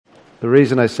The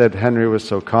reason I said Henry was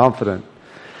so confident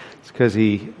is because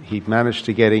he managed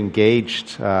to get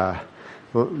engaged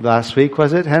last week,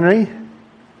 was it, Henry?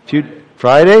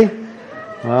 Friday?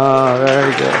 Oh,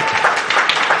 very good.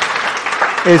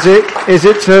 Is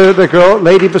it to the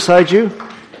lady beside you?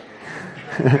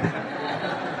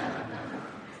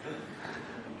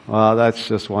 Well, that's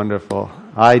just wonderful.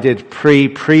 I did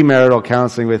premarital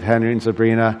counseling with Henry and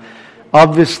Sabrina,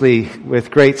 obviously with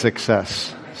great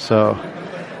success. So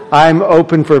I'm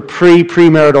open for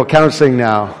premarital counseling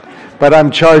now, but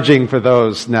I'm charging for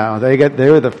those now. They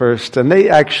were the first, and they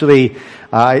actually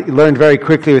I learned very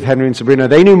quickly with Henry and Sabrina.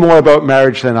 They knew more about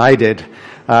marriage than I did,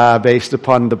 based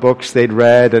upon the books they'd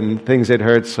read and things they'd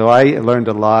heard. So I learned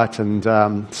a lot, and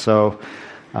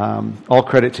all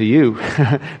credit to you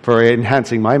for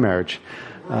enhancing my marriage.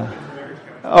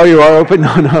 Oh, you are open?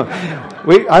 No.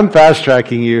 I'm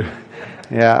fast-tracking you.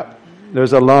 Yeah,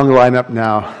 there's a long lineup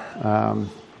now.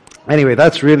 Anyway,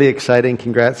 that's really exciting.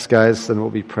 Congrats, guys, and we'll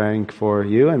be praying for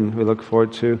you, and we look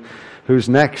forward to who's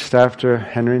next after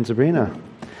Henry and Sabrina.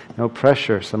 No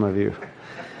pressure, some of you.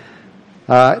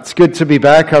 It's good to be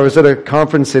back. I was at a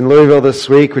conference in Louisville this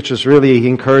week, which was really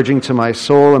encouraging to my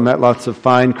soul. I met lots of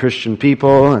fine Christian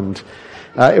people, and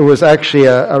it was actually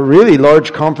a really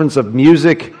large conference of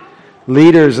music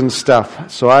leaders and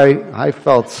stuff. So I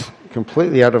felt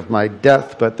completely out of my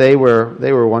depth, but they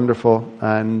were wonderful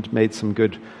and made some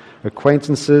good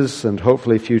acquaintances and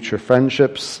hopefully future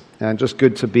friendships, and just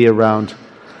good to be around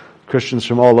Christians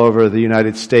from all over the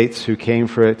United States who came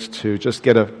for it to just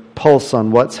get a pulse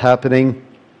on what's happening,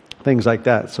 things like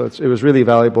that. So it was really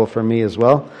valuable for me as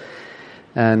well.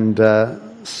 And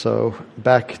so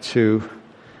back to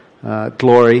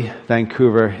Glory,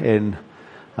 Vancouver in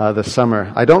the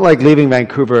summer. I don't like leaving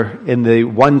Vancouver in the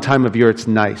one time of year it's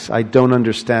nice. I don't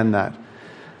understand that.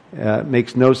 It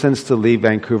makes no sense to leave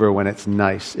Vancouver when it's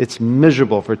nice. It's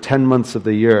miserable for 10 months of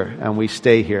the year, and we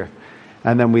stay here.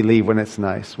 And then we leave when it's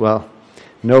nice. Well,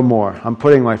 no more. I'm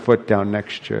putting my foot down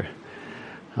next year.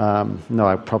 No,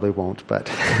 I probably won't, but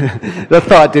the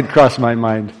thought did cross my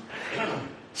mind.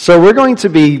 So we're going to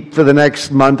be, for the next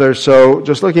month or so,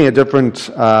 just looking at different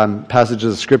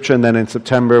passages of Scripture, and then in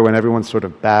September, when everyone's sort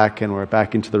of back and we're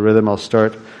back into the rhythm, I'll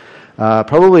start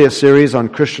probably a series on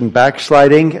Christian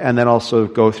backsliding, and then also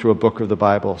go through a book of the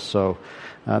Bible. So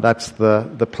that's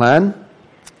the plan.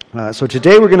 So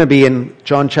today we're going to be in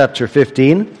John chapter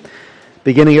 15,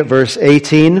 beginning at verse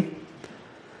 18,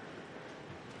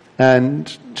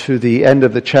 and to the end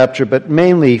of the chapter, but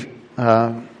mainly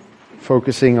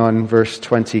focusing on verse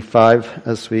 25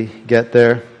 as we get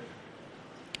there.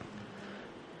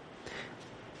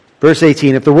 Verse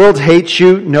 18, if the world hates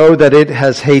you, know that it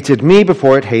has hated me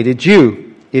before it hated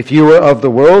you. If you were of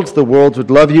the world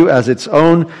would love you as its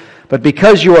own. But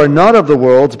because you are not of the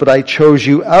world, but I chose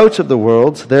you out of the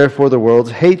world, therefore the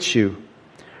world hates you.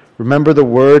 Remember the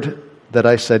word that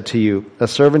I said to you, a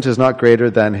servant is not greater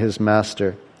than his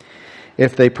master.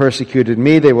 If they persecuted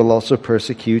me, they will also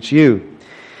persecute you.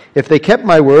 If they kept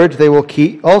my word, they will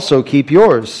also keep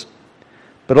yours.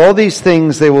 But all these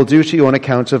things they will do to you on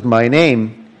account of my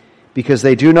name, because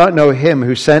they do not know him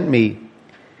who sent me.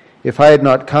 If I had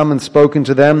not come and spoken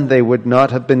to them, they would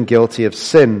not have been guilty of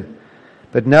sin.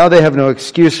 But now they have no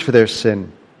excuse for their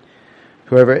sin.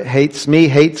 Whoever hates me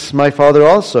hates my Father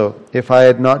also. If I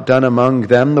had not done among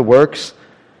them the works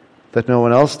that no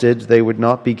one else did, they would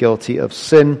not be guilty of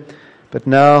sin. But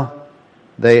now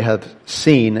they have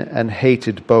seen and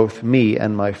hated both me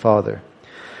and my Father.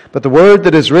 But the word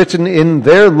that is written in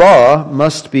their law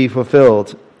must be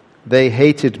fulfilled. They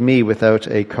hated me without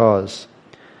a cause.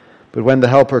 But when the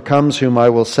Helper comes, whom I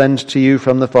will send to you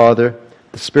from the Father,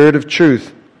 the Spirit of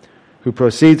truth, who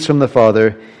proceeds from the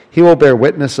Father, he will bear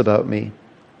witness about me.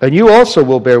 And you also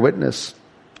will bear witness,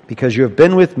 because you have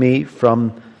been with me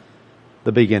from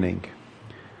the beginning.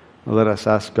 Let us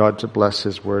ask God to bless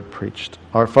his word preached.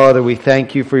 Our Father, we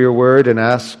thank you for your word and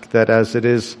ask that as it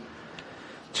is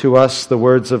to us the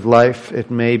words of life, it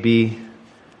may be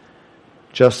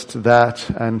just that,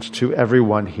 and to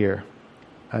everyone here,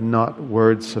 and not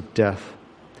words of death.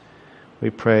 We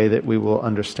pray that we will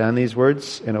understand these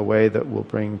words in a way that will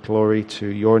bring glory to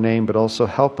your name, but also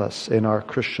help us in our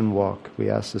Christian walk. We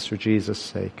ask this for Jesus'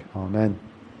 sake. Amen.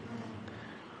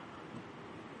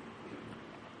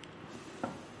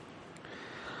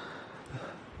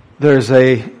 There's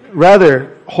a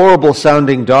rather horrible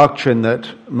sounding doctrine that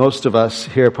most of us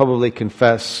here probably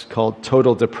confess called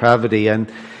total depravity, and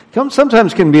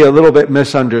sometimes can be a little bit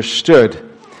misunderstood,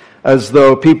 as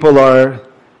though people are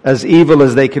as evil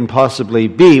as they can possibly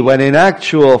be, when in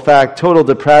actual fact, total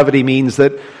depravity means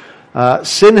that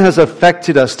sin has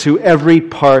affected us to every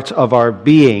part of our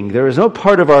being. There is no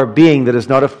part of our being that is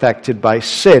not affected by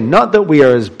sin. Not that we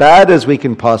are as bad as we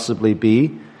can possibly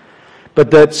be,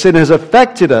 but that sin has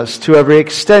affected us to every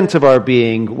extent of our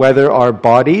being, whether our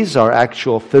bodies, our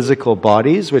actual physical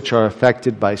bodies, which are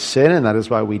affected by sin, and that is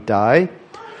why we die,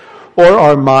 or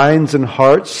our minds and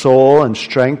heart, soul and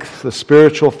strength, the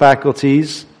spiritual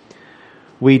faculties.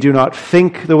 We do not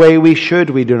think the way we should.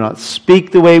 We do not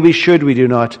speak the way we should. We do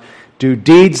not do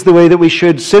deeds the way that we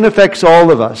should. Sin affects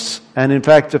all of us, and in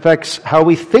fact affects how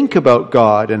we think about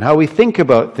God and how we think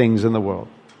about things in the world.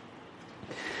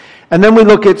 And then we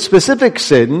look at specific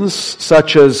sins,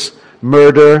 such as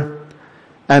murder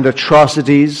and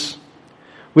atrocities.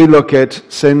 We look at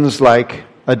sins like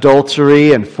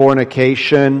adultery and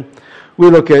fornication. We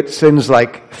look at sins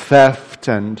like theft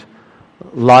and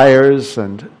liars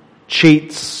and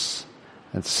cheats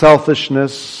and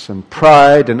selfishness and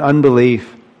pride and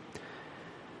unbelief.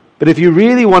 But if you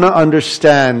really want to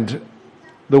understand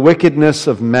the wickedness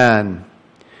of man,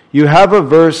 you have a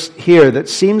verse here that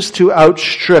seems to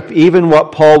outstrip even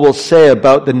what Paul will say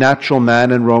about the natural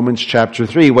man in Romans chapter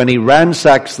 3. When he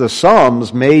ransacks the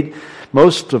Psalms, made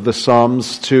most of the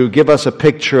Psalms to give us a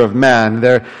picture of man.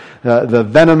 The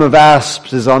venom of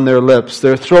asps is on their lips.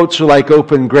 Their throats are like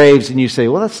open graves. And you say,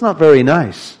 well, that's not very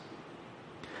nice.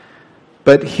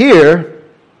 But here,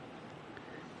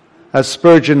 as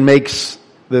Spurgeon makes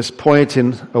this point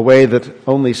in a way that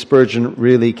only Spurgeon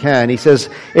really can, he says,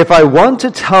 if I want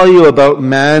to tell you about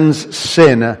man's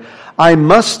sin, I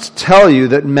must tell you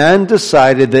that man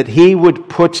decided that he would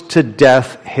put to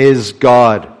death his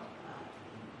God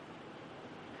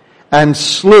and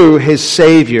slew his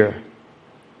Savior.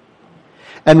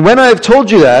 And when I have told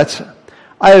you that,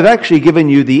 I have actually given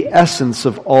you the essence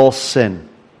of all sin.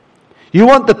 You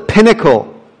want the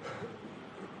pinnacle?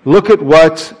 Look at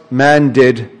what man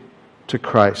did to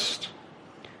Christ.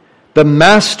 The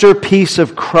masterpiece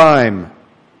of crime,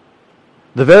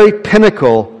 the very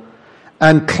pinnacle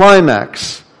and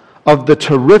climax of the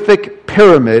terrific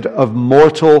pyramid of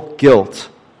mortal guilt.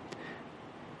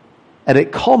 And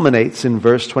it culminates in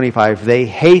verse 25. They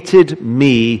hated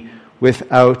me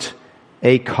without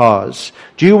a cause.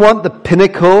 Do you want the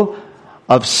pinnacle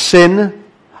of sin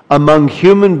among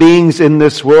human beings in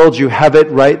this world? You have it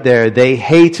right there. They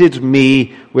hated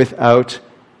me without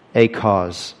a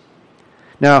cause.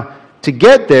 Now, to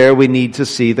get there, we need to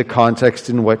see the context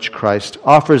in which Christ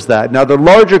offers that. Now, the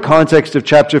larger context of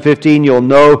chapter 15, you'll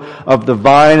know of the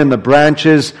vine and the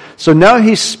branches. So now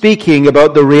he's speaking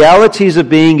about the realities of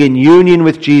being in union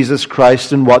with Jesus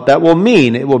Christ and what that will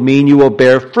mean. It will mean you will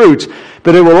bear fruit.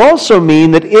 But it will also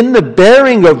mean that in the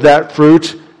bearing of that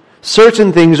fruit,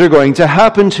 certain things are going to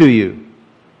happen to you.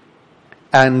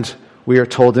 And we are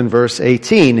told in verse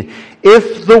 18,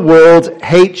 if the world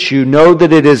hates you, know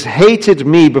that it has hated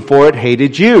me before it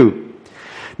hated you.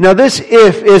 Now this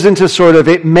if isn't a sort of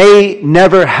it may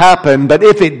never happen, but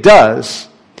if it does,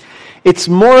 it's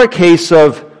more a case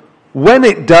of when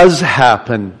it does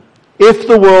happen, if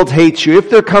the world hates you, if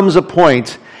there comes a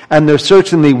point, and there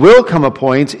certainly will come a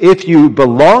point, if you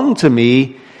belong to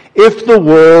me, if the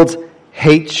world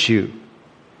hates you.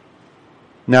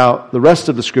 Now, the rest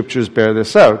of the scriptures bear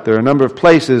this out. There are a number of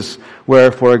places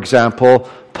where, for example,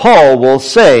 Paul will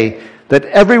say that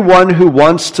everyone who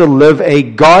wants to live a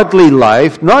godly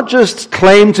life, not just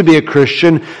claim to be a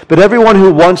Christian, but everyone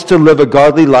who wants to live a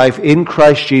godly life in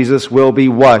Christ Jesus will be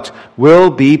what? Will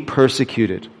be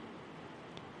persecuted.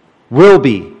 Will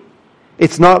be.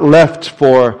 It's not left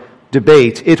for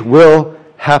debate. It will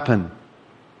happen.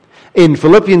 In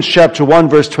Philippians chapter 1,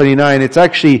 verse 29, it's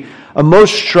actually a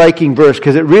most striking verse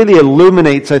because it really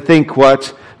illuminates, I think,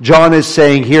 what John is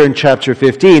saying here in chapter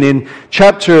 15. In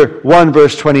chapter 1,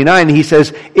 verse 29, he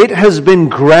says, it has been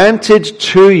granted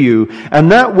to you.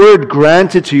 And that word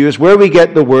granted to you is where we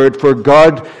get the word for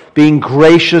God being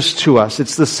gracious to us.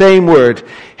 It's the same word.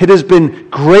 It has been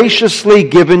graciously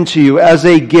given to you as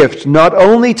a gift, not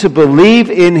only to believe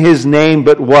in his name,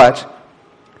 but what?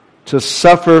 To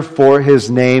suffer for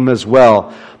his name as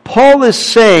well. Paul is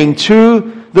saying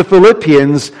to the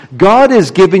Philippians, God has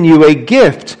given you a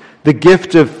gift, the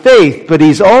gift of faith, but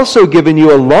he's also given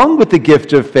you, along with the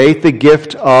gift of faith, the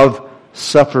gift of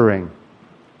suffering.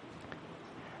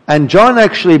 And John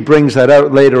actually brings that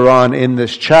out later on in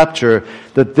this chapter,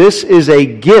 that this is a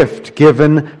gift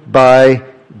given by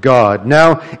God.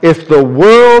 Now, if the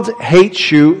world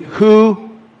hates you,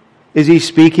 who is he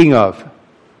speaking of?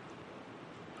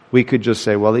 we could just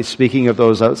say, well, he's speaking of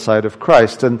those outside of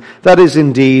Christ. And that is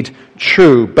indeed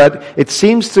true. But it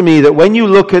seems to me that when you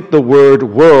look at the word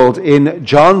world in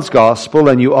John's Gospel,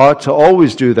 and you ought to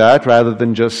always do that rather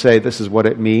than just say this is what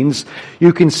it means,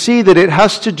 you can see that it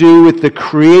has to do with the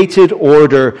created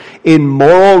order in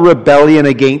moral rebellion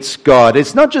against God.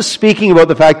 It's not just speaking about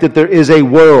the fact that there is a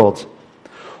world,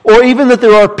 or even that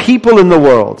there are people in the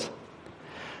world.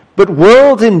 But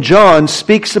world in John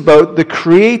speaks about the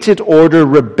created order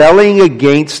rebelling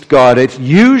against God. It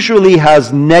usually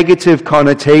has negative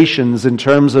connotations in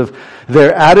terms of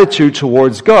their attitude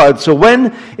towards God. So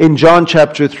when in John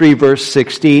chapter 3 verse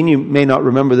 16, you may not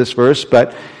remember this verse,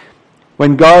 but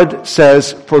when God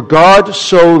says, "For God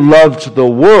so loved the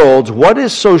world," what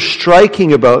is so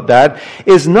striking about that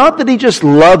is not that he just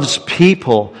loves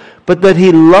people, but that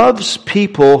he loves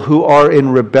people who are in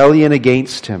rebellion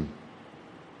against him.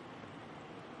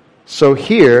 So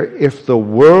here, if the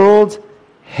world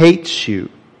hates you,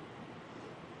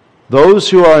 those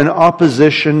who are in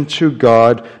opposition to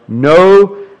God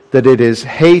know that it has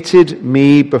hated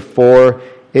me before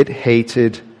it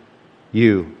hated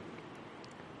you.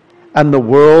 And the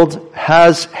world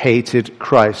has hated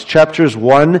Christ. Chapters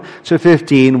 1 to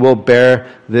 15 will bear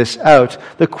this out.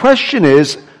 The question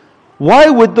is, why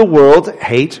would the world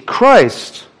hate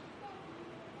Christ?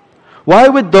 Why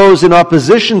would those in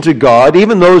opposition to God,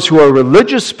 even those who are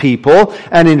religious people,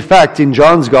 and in fact in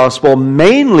John's Gospel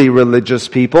mainly religious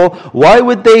people, why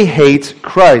would they hate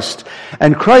Christ?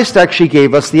 And Christ actually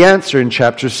gave us the answer in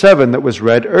chapter 7 that was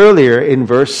read earlier in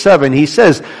verse 7. He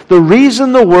says, "The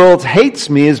reason the world hates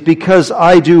me is because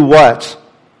I do what?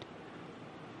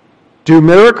 Do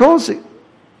miracles?"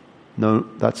 No,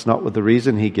 that's not what the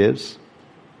reason he gives.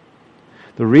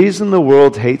 The reason the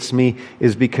world hates me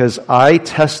is because I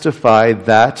testify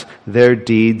that their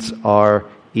deeds are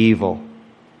evil.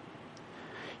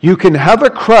 You can have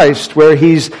a Christ where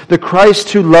he's the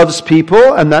Christ who loves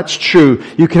people, and that's true.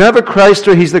 You can have a Christ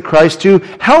where he's the Christ who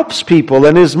helps people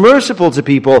and is merciful to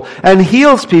people and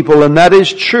heals people, and that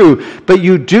is true. But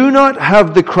you do not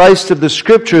have the Christ of the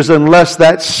Scriptures unless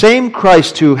that same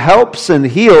Christ who helps and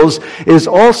heals is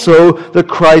also the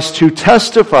Christ who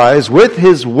testifies with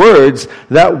his words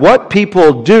that what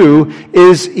people do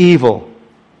is evil.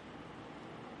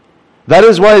 That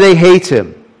is why they hate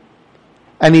him.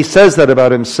 And he says that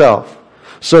about himself.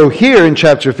 So here in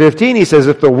chapter 15, he says,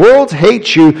 "If the world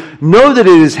hates you, know that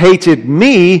it has hated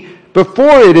me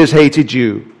before it has hated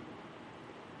you."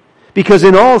 Because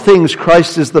in all things,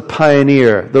 Christ is the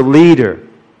pioneer, the leader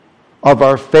of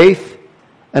our faith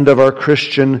and of our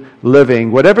Christian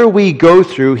living. Whatever we go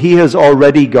through, he has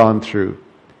already gone through.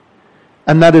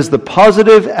 And that is the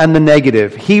positive and the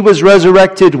negative. He was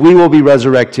resurrected, we will be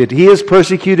resurrected. He is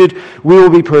persecuted, we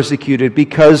will be persecuted,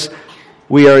 because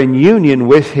we are in union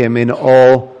with him in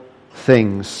all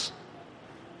things.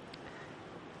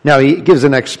 Now he gives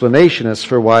an explanation as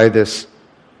for why this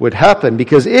would happen.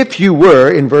 Because if you were,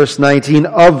 in verse 19,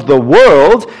 of the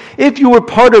world, if you were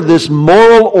part of this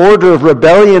moral order of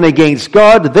rebellion against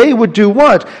God, they would do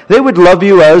what? They would love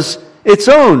you as its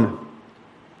own.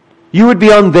 You would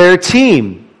be on their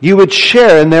team. You would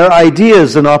share in their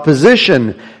ideas and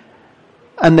opposition.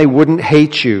 And they wouldn't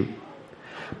hate you.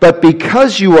 But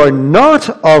because you are not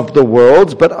of the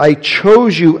world, but I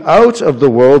chose you out of the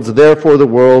world, therefore the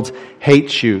world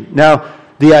hates you. Now,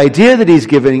 the idea that he's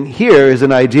giving here is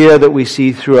an idea that we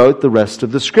see throughout the rest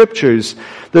of the Scriptures.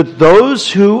 That those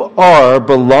who are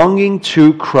belonging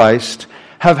to Christ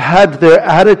have had their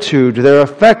attitude, their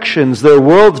affections, their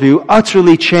worldview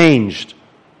utterly changed.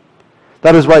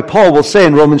 That is why Paul will say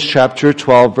in Romans chapter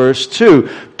 12, verse 2,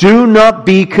 "Do not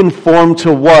be conformed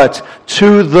to what?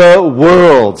 To the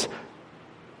world.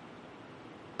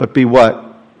 But be what?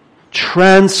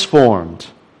 Transformed."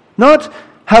 Not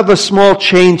have a small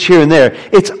change here and there.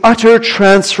 It's utter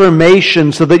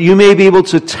transformation so that you may be able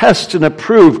to test and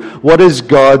approve what is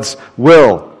God's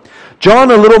will.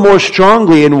 John, a little more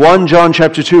strongly in 1 John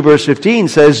chapter 2 verse 15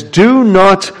 says, "Do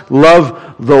not love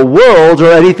the world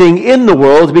or anything in the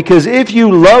world, because if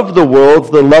you love the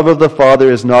world, the love of the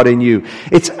Father is not in you."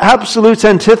 It's absolute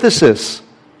antithesis.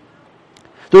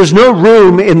 There's no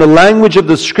room in the language of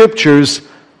the Scriptures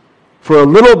for a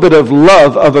little bit of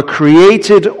love of a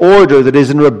created order that is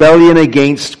in rebellion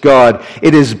against God.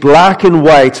 It is black and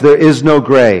white. There is no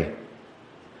gray.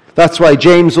 That's why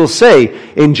James will say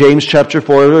in James chapter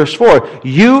 4, verse 4,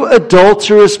 "You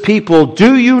adulterous people,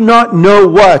 do you not know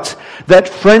what? That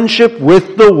friendship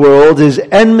with the world is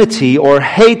enmity or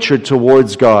hatred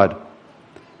towards God."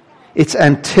 It's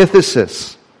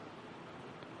antithesis.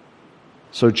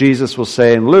 So Jesus will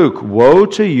say in Luke, "Woe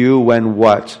to you when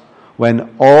what? When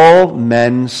all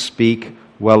men speak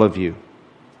well of you.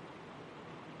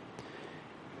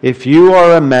 If you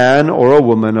are a man or a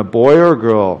woman, a boy or a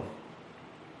girl,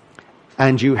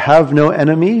 and you have no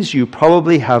enemies, you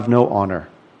probably have no honor.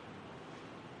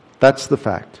 That's the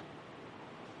fact.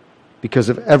 Because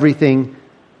of everything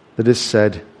that is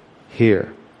said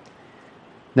here.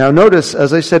 Now notice,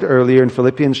 as I said earlier in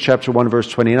Philippians chapter 1, verse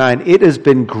 29, it has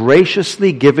been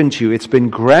graciously given to you. It's been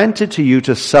granted to you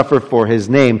to suffer for his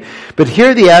name. But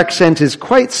here the accent is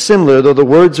quite similar, though the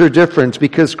words are different,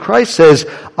 because Christ says,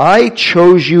 I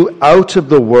chose you out of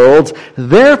the world,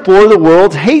 therefore the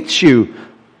world hates you.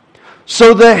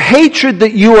 So the hatred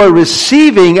that you are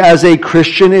receiving as a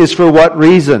Christian is for what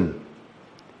reason?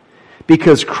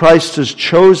 Because Christ has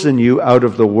chosen you out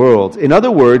of the world. In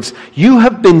other words, you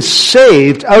have been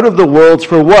saved out of the world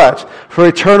for what? For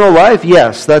eternal life?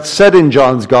 Yes, that's said in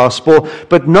John's Gospel,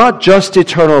 but not just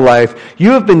eternal life.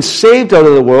 You have been saved out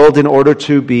of the world in order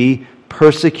to be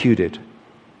persecuted.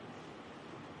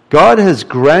 God has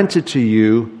granted to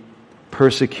you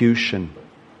persecution,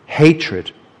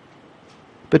 hatred.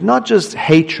 But not just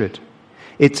hatred.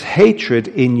 It's hatred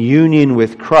in union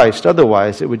with Christ.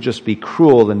 Otherwise, it would just be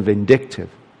cruel and vindictive.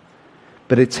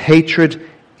 But it's hatred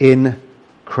in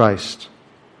Christ.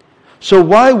 So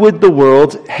why would the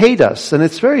world hate us? And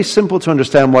it's very simple to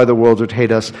understand why the world would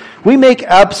hate us. We make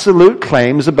absolute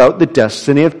claims about the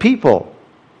destiny of people.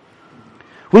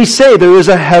 We say there is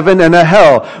a heaven and a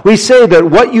hell. We say that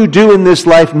what you do in this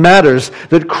life matters,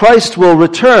 that Christ will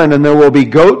return and there will be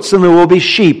goats and there will be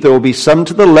sheep. There will be some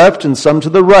to the left and some to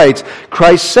the right.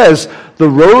 Christ says, the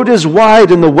road is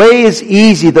wide and the way is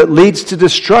easy that leads to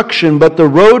destruction, but the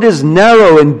road is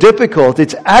narrow and difficult.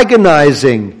 It's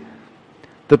agonizing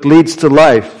that leads to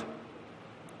life.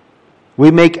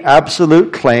 We make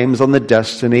absolute claims on the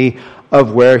destiny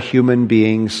of where human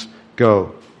beings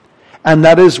go. And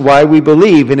that is why we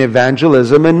believe in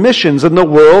evangelism and missions. And the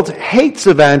world hates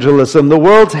evangelism. The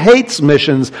world hates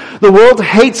missions. The world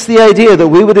hates the idea that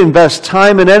we would invest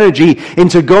time and energy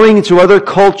into going into other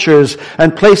cultures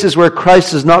and places where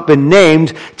Christ has not been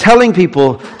named, telling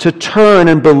people to turn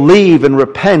and believe and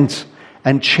repent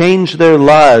and change their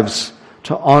lives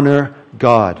to honor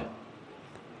God.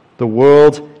 The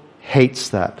world hates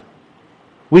that.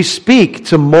 We speak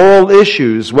to moral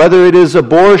issues, whether it is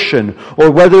abortion or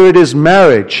whether it is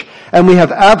marriage, and we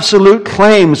have absolute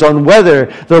claims on whether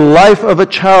the life of a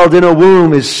child in a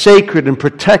womb is sacred and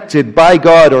protected by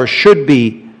God or should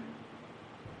be.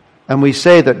 And we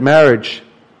say that marriage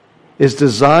is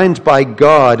designed by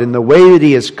God in the way that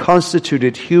He has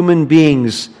constituted human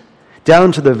beings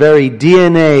down to the very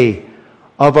DNA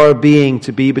of our being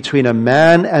to be between a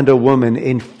man and a woman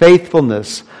in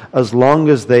faithfulness as long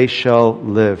as they shall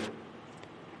live.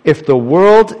 If the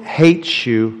world hates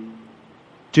you,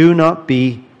 do not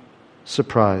be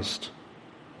surprised.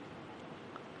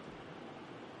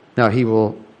 Now he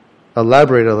will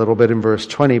elaborate a little bit in verse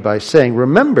 20 by saying,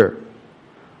 remember,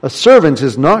 a servant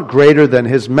is not greater than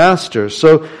his master.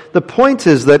 So the point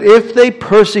is that if they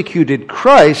persecuted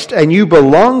Christ and you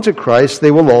belong to Christ,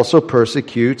 they will also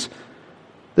persecute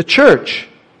the church.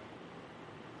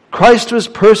 Christ was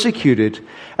persecuted,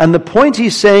 and the point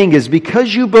he's saying is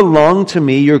because you belong to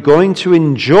me, you're going to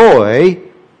enjoy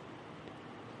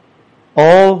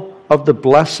all of the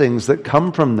blessings that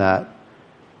come from that.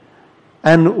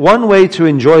 And one way to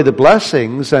enjoy the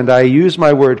blessings, and I use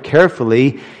my word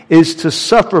carefully, is to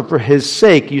suffer for his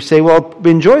sake. You say, well,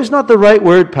 enjoy is not the right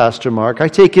word, Pastor Mark. I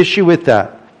take issue with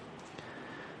that.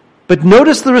 But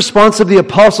notice the response of the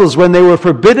apostles when they were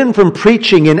forbidden from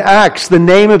preaching in Acts the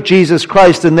name of Jesus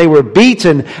Christ, and they were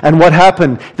beaten. And what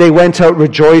happened? They went out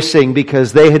rejoicing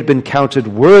because they had been counted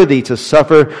worthy to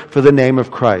suffer for the name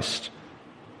of Christ.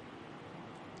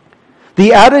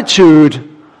 The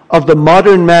attitude of the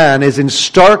modern man is in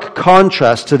stark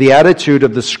contrast to the attitude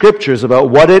of the Scriptures about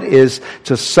what it is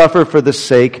to suffer for the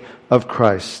sake of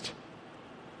Christ.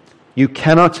 You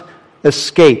cannot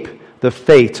escape the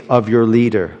fate of your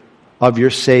leader, of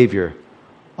your Savior,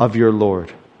 of your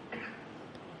Lord.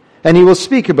 And he will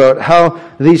speak about how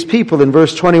these people in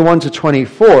verse 21 to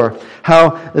 24,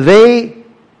 how they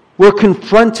were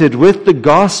confronted with the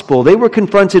gospel. They were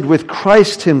confronted with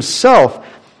Christ himself.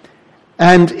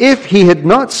 And if he had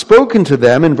not spoken to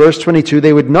them, in verse 22,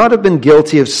 they would not have been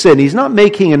guilty of sin. He's not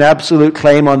making an absolute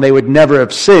claim on they would never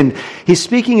have sinned. He's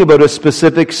speaking about a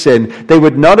specific sin. They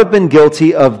would not have been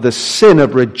guilty of the sin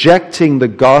of rejecting the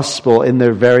gospel in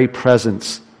their very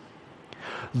presence.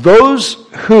 Those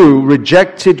who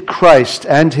rejected Christ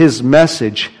and his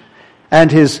message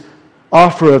and his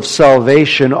offer of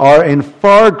salvation are in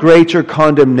far greater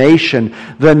condemnation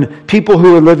than people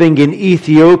who were living in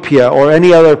Ethiopia or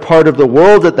any other part of the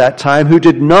world at that time who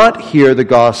did not hear the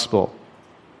gospel.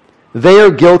 They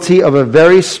are guilty of a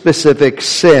very specific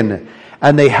sin,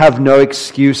 and they have no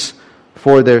excuse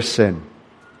for their sin.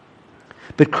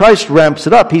 But Christ ramps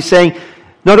it up. He's saying,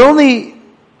 not only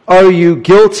are you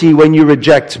guilty when you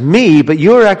reject me, but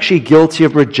you are actually guilty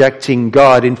of rejecting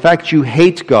God. In fact, you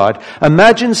hate God.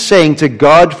 Imagine saying to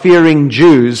God-fearing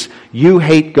Jews, you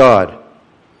hate God.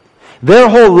 Their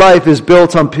whole life is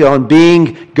built on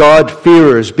being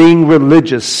God-fearers, being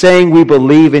religious, saying we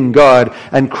believe in God.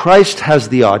 And Christ has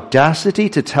the audacity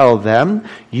to tell them,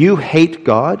 you hate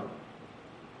God?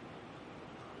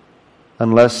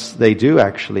 Unless they do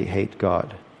actually hate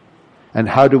God. And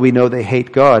how do we know they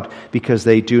hate God? Because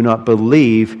they do not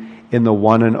believe in the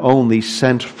one and only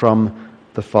sent from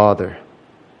the Father.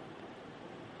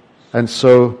 And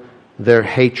so their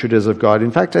hatred is of God. In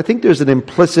fact, I think there's an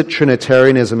implicit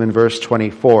Trinitarianism in verse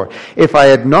 24. If I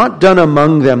had not done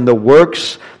among them the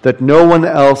works that no one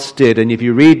else did, and if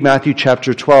you read Matthew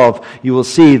chapter 12, you will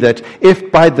see that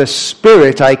if by the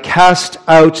Spirit I cast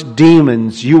out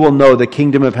demons, you will know the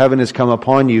kingdom of heaven has come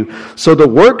upon you. So the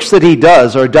works that he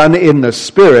does are done in the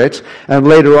Spirit, and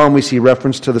later on we see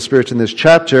reference to the Spirit in this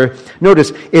chapter.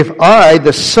 Notice, if I,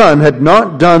 the Son, had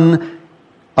not done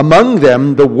among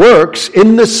them the works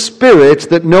in the Spirit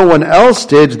that no one else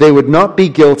did, they would not be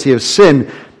guilty of sin.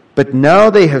 But now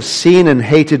they have seen and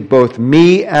hated both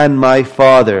me and my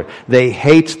Father. They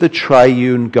hate the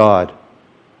triune God.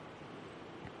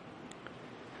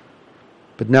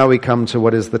 But now we come to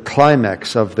what is the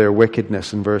climax of their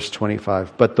wickedness in verse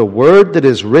 25. But the word that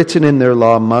is written in their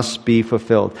law must be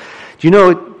fulfilled. Do you know,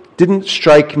 it didn't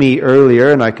strike me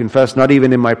earlier, and I confess not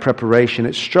even in my preparation,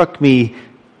 it struck me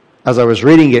as I was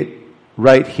reading it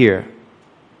right here.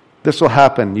 This will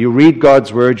happen. You read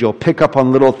God's word, you'll pick up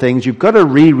on little things. You've got to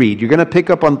reread. You're going to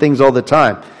pick up on things all the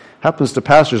time. Happens to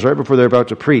pastors right before they're about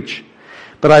to preach.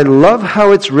 But I love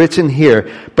how it's written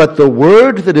here. But the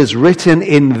word that is written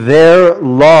in their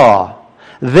law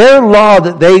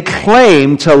that they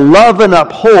claim to love and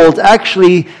uphold,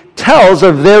 actually tells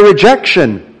of their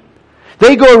rejection.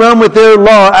 They go around with their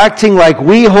law acting like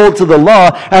we hold to the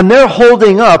law, and they're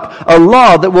holding up a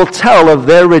law that will tell of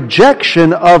their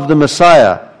rejection of the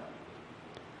Messiah.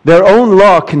 Their own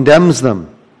law condemns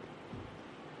them.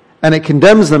 And it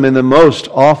condemns them in the most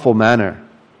awful manner.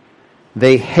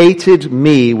 They hated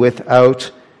me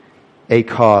without a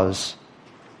cause.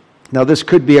 Now this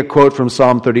could be a quote from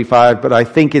Psalm 35, but I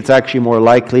think it's actually more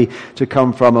likely to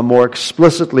come from a more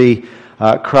explicitly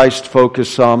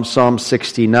Christ-focused psalm, Psalm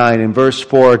 69. In verse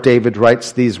 4, David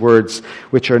writes these words,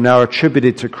 which are now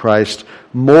attributed to Christ.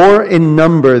 More in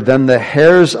number than the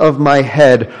hairs of my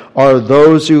head are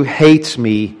those who hate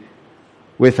me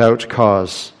without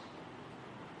cause.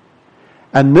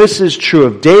 And this is true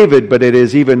of David, but it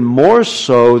is even more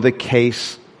so the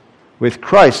case with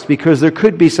Christ, because there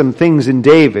could be some things in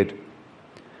David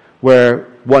where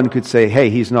one could say, hey,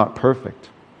 he's not perfect.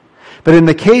 But in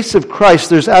the case of Christ,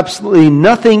 there's absolutely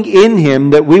nothing in him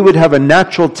that we would have a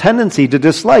natural tendency to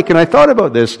dislike. And I thought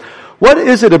about this. What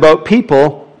is it about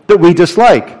people that we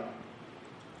dislike?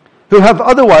 Who have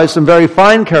otherwise some very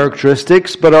fine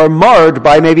characteristics, but are marred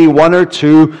by maybe one or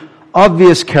two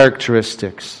obvious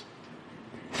characteristics.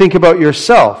 Think about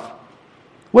yourself.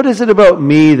 What is it about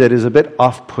me that is a bit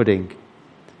off-putting?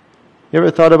 You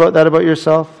ever thought about that about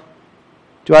yourself?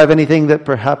 Do I have anything that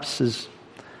perhaps is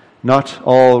not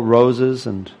all roses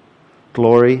and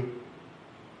glory?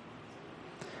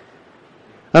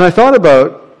 And I thought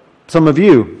about some of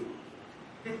you.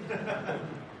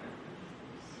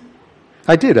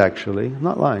 I did, actually. I'm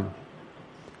not lying.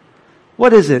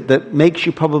 What is it that makes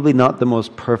you probably not the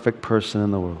most perfect person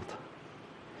in the world?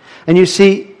 And you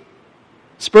see,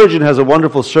 Spurgeon has a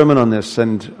wonderful sermon on this,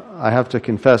 and I have to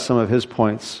confess some of his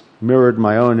points mirrored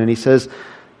my own. And he says,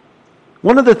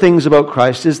 one of the things about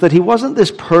Christ is that he wasn't this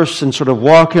person sort of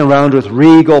walking around with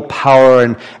regal power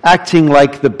and acting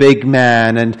like the big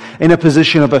man and in a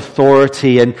position of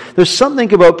authority. And there's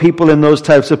something about people in those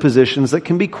types of positions that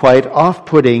can be quite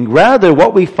off-putting. Rather,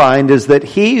 what we find is that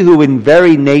he who in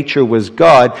very nature was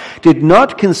God did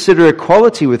not consider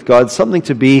equality with God something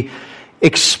to be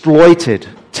exploited,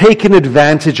 taken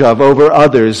advantage of over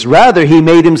others. Rather, he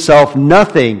made himself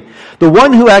nothing. The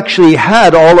one who actually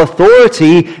had all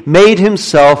authority made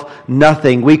himself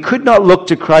nothing. We could not look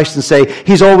to Christ and say,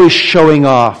 he's always showing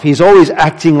off. He's always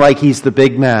acting like he's the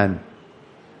big man.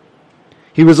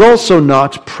 He was also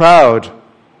not proud.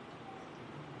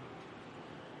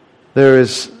 There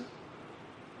is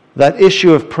that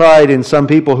issue of pride in some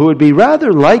people who would be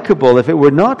rather likable if it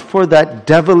were not for that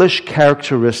devilish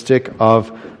characteristic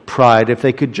of pride, if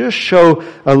they could just show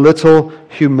a little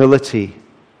humility.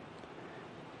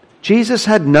 Jesus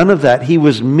had none of that. He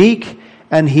was meek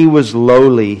and he was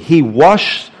lowly. He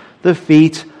washed the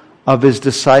feet of his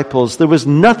disciples. There was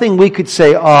nothing we could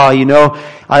say, I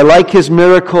like his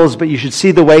miracles, but you should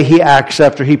see the way he acts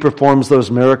after he performs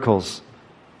those miracles.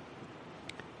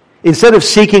 Instead of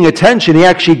seeking attention, he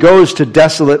actually goes to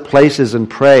desolate places and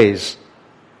prays.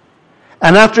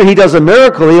 And after he does a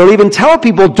miracle, he'll even tell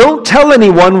people, don't tell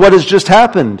anyone what has just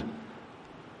happened.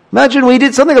 Imagine we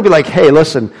did something, I'd be like, hey,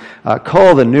 listen,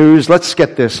 call the news, let's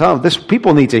get this out.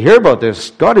 People need to hear about this.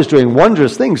 God is doing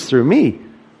wondrous things through me.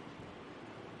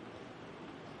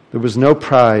 There was no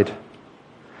pride.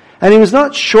 And he was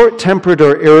not short-tempered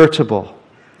or irritable.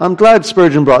 I'm glad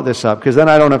Spurgeon brought this up, because then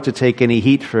I don't have to take any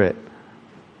heat for it.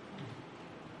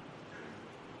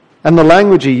 And the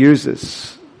language he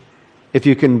uses, if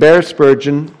you can bear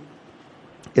Spurgeon,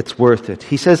 it's worth it.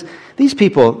 He says, these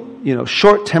people,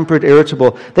 short-tempered,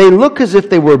 irritable, they look as if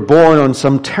they were born on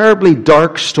some terribly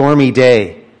dark, stormy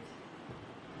day.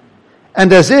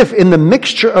 And as if in the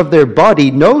mixture of their body,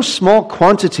 no small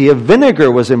quantity of vinegar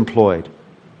was employed.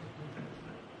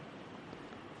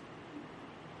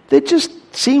 They just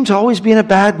seem to always be in a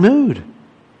bad mood.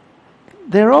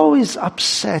 They're always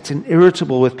upset and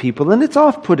irritable with people, and it's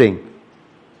off-putting.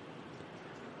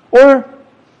 Or,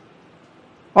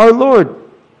 our Lord,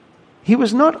 he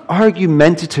was not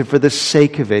argumentative for the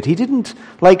sake of it. He didn't,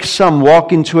 like some,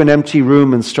 walk into an empty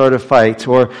room and start a fight.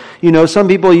 Or, some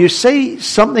people, you say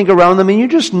something around them and you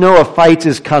just know a fight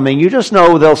is coming. You just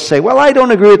know they'll say, well, I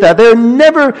don't agree with that. They're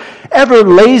never, ever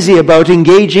lazy about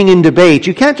engaging in debate.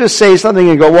 You can't just say something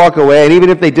and go walk away, and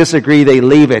even if they disagree, they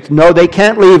leave it. No, they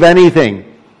can't leave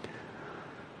anything.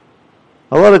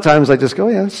 A lot of times I just go,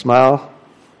 yeah, smile.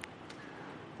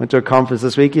 Went to a conference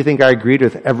this week. You think I agreed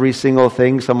with every single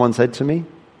thing someone said to me?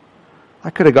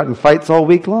 I could have gotten fights all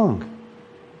week long.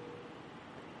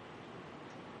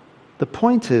 The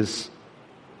point is,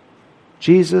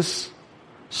 Jesus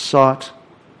sought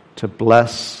to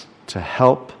bless, to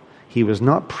help. He was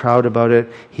not proud about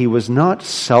it. He was not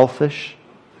selfish.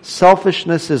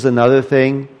 Selfishness is another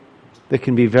thing that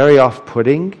can be very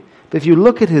off-putting. But if you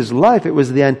look at his life, it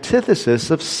was the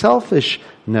antithesis of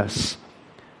selfishness.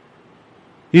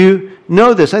 You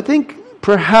know this. I think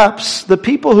perhaps the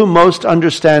people who most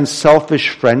understand selfish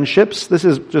friendships, this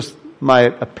is just my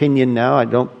opinion now, I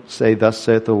don't say thus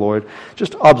saith the Lord,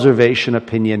 just observation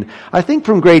opinion. I think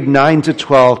from grade 9 to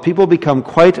 12, people become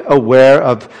quite aware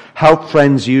of how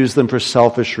friends use them for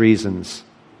selfish reasons.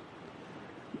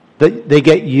 They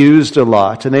get used a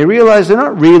lot, and they realize they're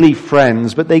not really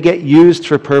friends, but they get used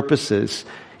for purposes.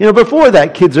 Before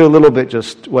that, kids are a little bit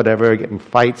just whatever, getting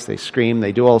fights, they scream,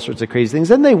 they do all sorts of crazy things.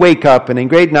 Then they wake up, and in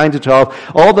grade 9 to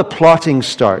 12, all the plotting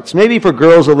starts. Maybe for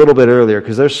girls a little bit earlier,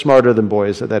 because they're smarter than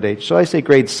boys at that age. So I say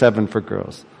grade 7 for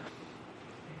girls.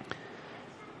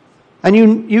 And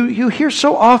you hear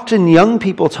so often young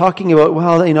people talking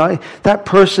about, that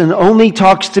person only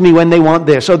talks to me when they want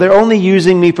this, or they're only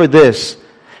using me for this.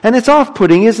 And it's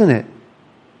off-putting, isn't it?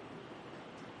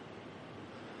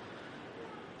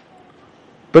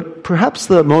 But perhaps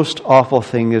the most awful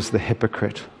thing is the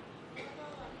hypocrite.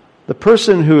 The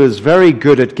person who is very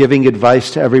good at giving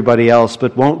advice to everybody else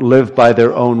but won't live by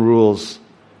their own rules.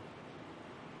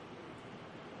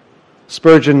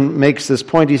 Spurgeon makes this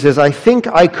point. He says, I think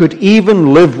I could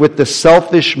even live with the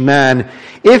selfish man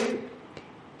if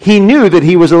he knew that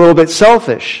he was a little bit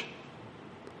selfish.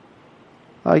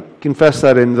 I confess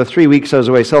that in the 3 weeks I was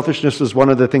away, selfishness was one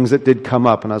of the things that did come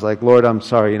up. And I was like, Lord, I'm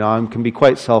sorry, I can be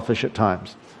quite selfish at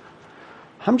times.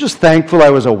 I'm just thankful I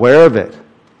was aware of it.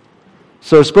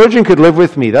 So Spurgeon could live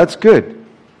with me. That's good.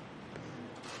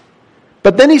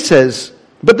 But then he says,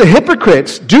 but the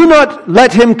hypocrites, do not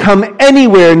let him come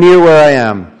anywhere near where I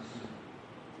am.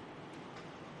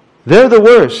 They're the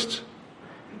worst.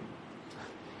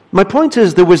 My point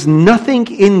is, there was nothing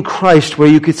in Christ where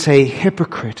you could say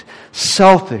hypocrite,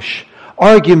 selfish,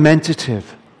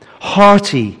 argumentative,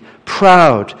 haughty,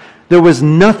 proud. There was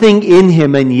nothing in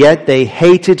him, and yet they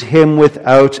hated him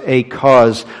without a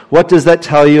cause. What does that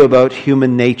tell you about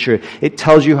human nature? It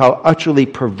tells you how utterly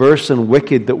perverse and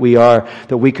wicked that we are,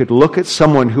 that we could look at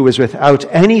someone who is without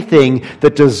anything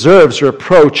that deserves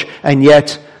reproach, and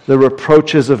yet the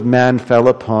reproaches of man fell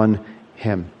upon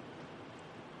him.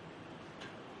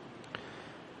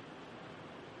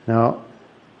 Now,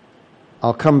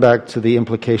 I'll come back to the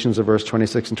implications of verse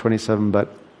 26 and 27,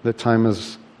 but the time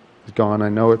is gone. I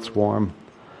know it's warm.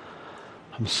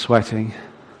 I'm sweating.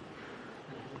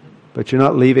 But you're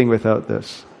not leaving without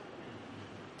this.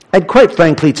 And quite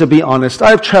frankly, to be honest,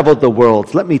 I've traveled the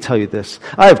world. Let me tell you this.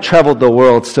 I have traveled the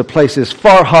world to places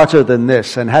far hotter than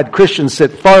this and had Christians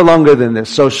sit far longer than this.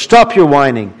 So stop your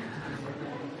whining.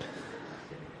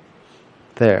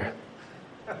 There.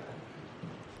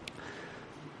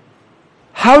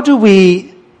 How do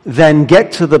we then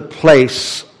get to the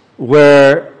place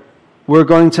where we're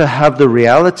going to have the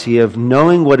reality of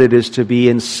knowing what it is to be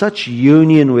in such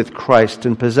union with Christ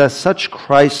and possess such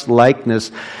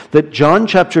Christ-likeness that John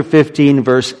chapter 15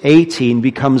 verse 18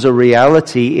 becomes a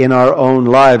reality in our own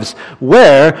lives,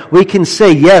 where we can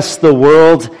say, yes, the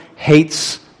world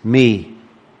hates me.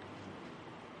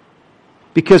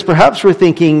 Because perhaps we're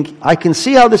thinking, I can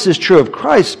see how this is true of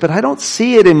Christ, but I don't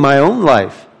see it in my own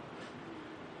life.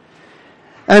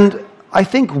 And I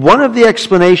think one of the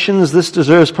explanations, this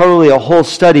deserves probably a whole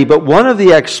study, but one of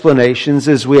the explanations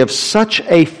is we have such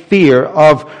a fear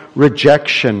of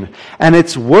rejection. And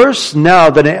it's worse now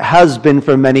than it has been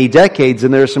for many decades,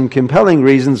 and there are some compelling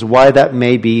reasons why that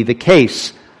may be the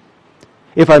case.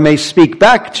 If I may speak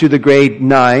back to the grade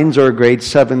 9s or grade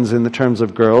 7s in the terms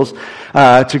of girls,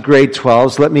 to grade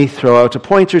 12s, let me throw out a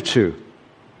point or two.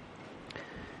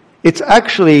 It's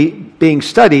actually being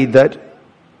studied that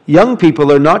young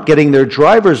people are not getting their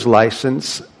driver's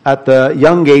license at the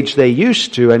young age they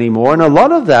used to anymore, and a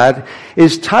lot of that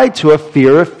is tied to a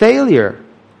fear of failure.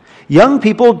 Young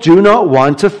people do not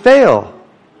want to fail.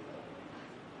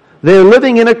 They're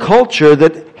living in a culture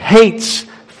that hates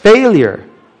failure.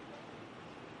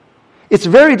 It's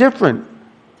very different.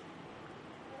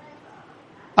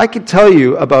 I could tell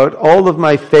you about all of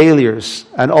my failures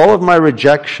and all of my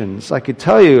rejections. I could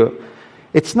tell you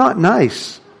it's not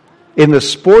nice. In the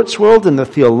sports world, in the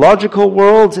theological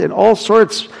world, in all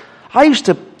sorts. I used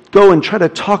to go and try to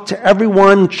talk to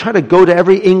everyone, try to go to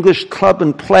every English club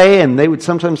and play, and they would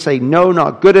sometimes say, no,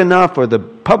 not good enough, or the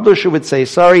publisher would say,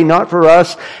 sorry, not for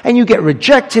us, and you get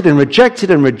rejected and rejected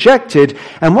and rejected,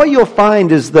 and what you'll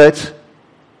find is that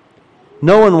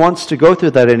no one wants to go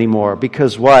through that anymore.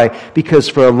 Because why? Because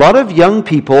for a lot of young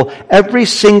people, every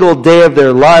single day of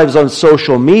their lives on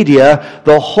social media,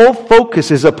 the whole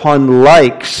focus is upon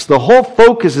likes. The whole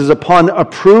focus is upon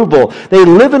approval. They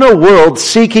live in a world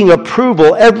seeking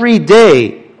approval every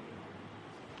day.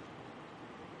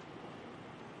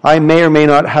 I may or may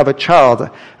not have a child,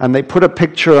 and they put a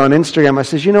picture on Instagram. I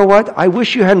says, you know what? I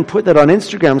wish you hadn't put that on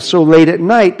Instagram so late at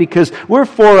night, because we're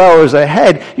 4 hours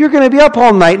ahead. You're going to be up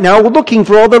all night now looking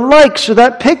for all the likes for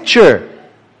that picture.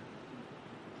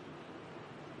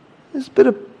 There's a bit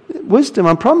of wisdom,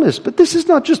 I promise, but this is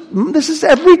not just, this is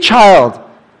every child.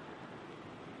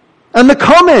 And the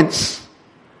comments.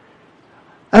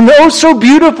 And oh, so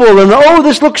beautiful, and oh,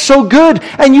 this looks so good,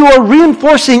 and you are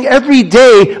reinforcing every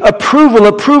day approval,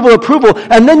 approval, approval,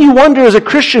 and then you wonder as a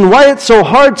Christian why it's so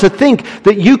hard to think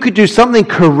that you could do something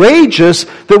courageous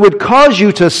that would cause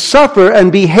you to suffer and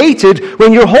be hated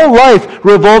when your whole life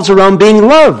revolves around being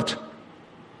loved.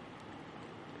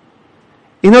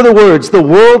 In other words, the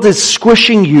world is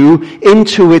squishing you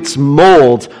into its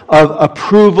mold of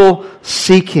approval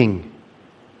seeking.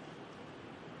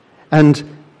 And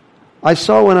I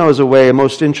saw when I was away a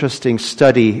most interesting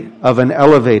study of an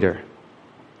elevator,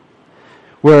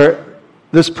 where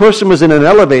this person was in an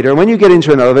elevator. And when you get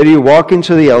into an elevator, you walk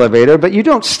into the elevator, but you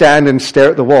don't stand and stare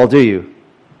at the wall, do you?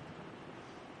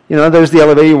 You know, there's the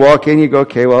elevator, you walk in, you go,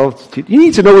 okay, well, you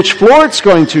need to know which floor it's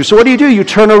going to. So what do? You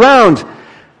turn around.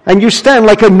 And you stand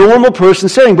like a normal person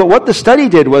staring. But what the study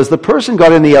did was the person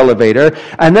got in the elevator,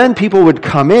 and then people would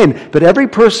come in. But every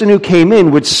person who came in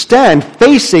would stand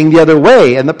facing the other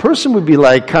way. And the person would be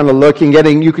like kind of looking,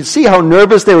 you could see how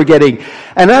nervous they were getting.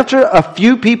 And after a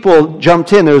few people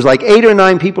jumped in, there was like 8 or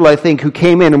 9 people, I think, who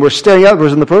came in and were staring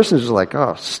outwards. And the person was just like,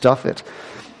 oh, stuff it.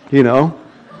 You know?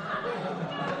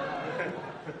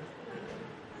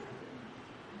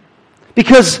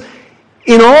 Because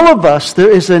in all of us,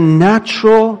 there is a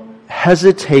natural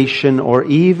hesitation or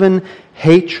even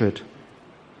hatred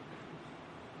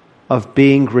of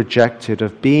being rejected,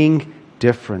 of being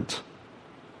different.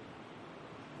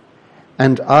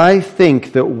 And I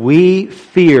think that we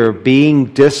fear being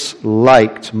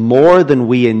disliked more than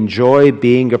we enjoy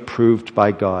being approved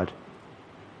by God.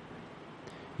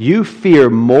 You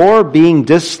fear more being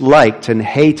disliked and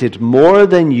hated more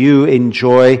than you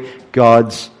enjoy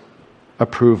God's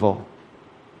approval.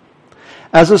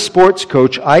 As a sports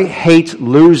coach, I hate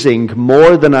losing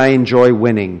more than I enjoy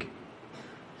winning.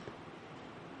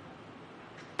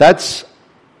 That's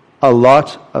a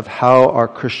lot of how our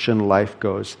Christian life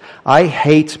goes. I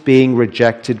hate being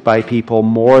rejected by people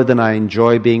more than I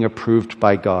enjoy being approved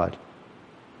by God.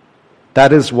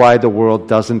 That is why the world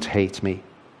doesn't hate me.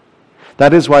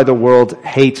 That is why the world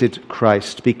hated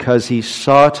Christ, because he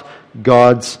sought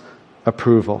God's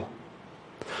approval.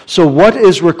 So what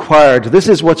is required? This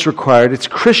is what's required. It's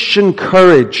Christian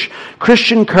courage.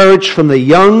 Christian courage from the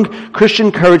young,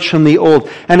 Christian courage from the old.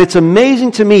 And it's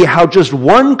amazing to me how just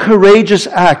one courageous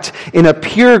act in a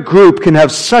peer group can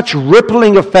have such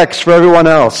rippling effects for everyone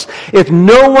else. If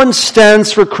no one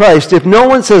stands for Christ, if no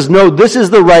one says, no, this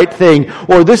is the right thing,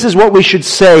 or this is what we should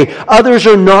say, others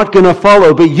are not going to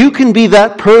follow. But you can be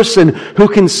that person who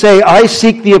can say, I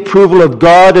seek the approval of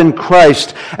God and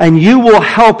Christ, and you will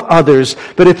help others.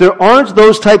 But if there aren't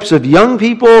those types of young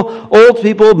people, old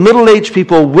people, middle-aged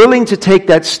people willing to take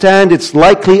that stand, it's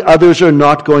likely others are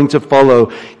not going to follow.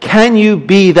 Can you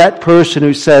be that person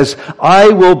who says, I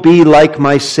will be like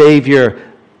my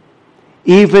Savior,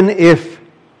 even if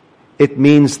it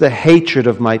means the hatred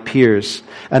of my peers?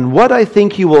 And what I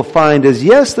think you will find is,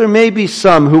 yes, there may be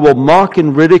some who will mock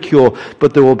and ridicule,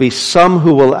 but there will be some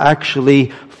who will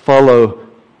actually follow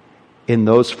in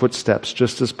those footsteps,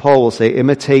 just as Paul will say,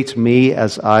 imitate me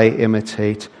as I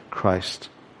imitate Christ.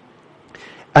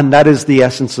 And that is the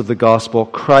essence of the gospel.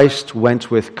 Christ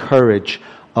went with courage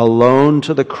alone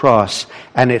to the cross,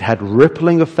 and it had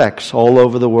rippling effects all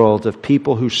over the world of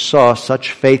people who saw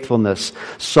such faithfulness,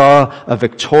 saw a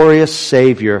victorious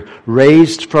Savior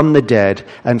raised from the dead,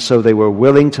 and so they were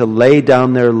willing to lay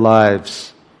down their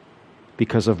lives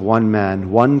because of one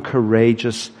man, one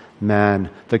courageous man,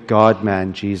 the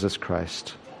God-man, Jesus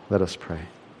Christ. Let us pray.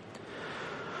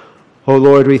 O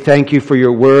Lord, we thank you for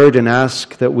your word and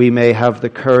ask that we may have the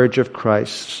courage of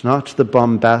Christ, not the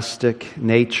bombastic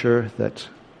nature that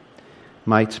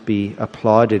might be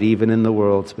applauded even in the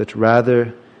world, but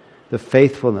rather the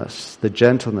faithfulness, the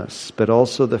gentleness, but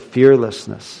also the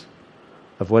fearlessness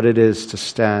of what it is to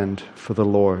stand for the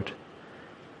Lord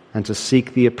and to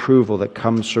seek the approval that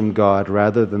comes from God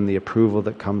rather than the approval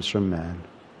that comes from man.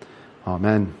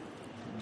 Amen.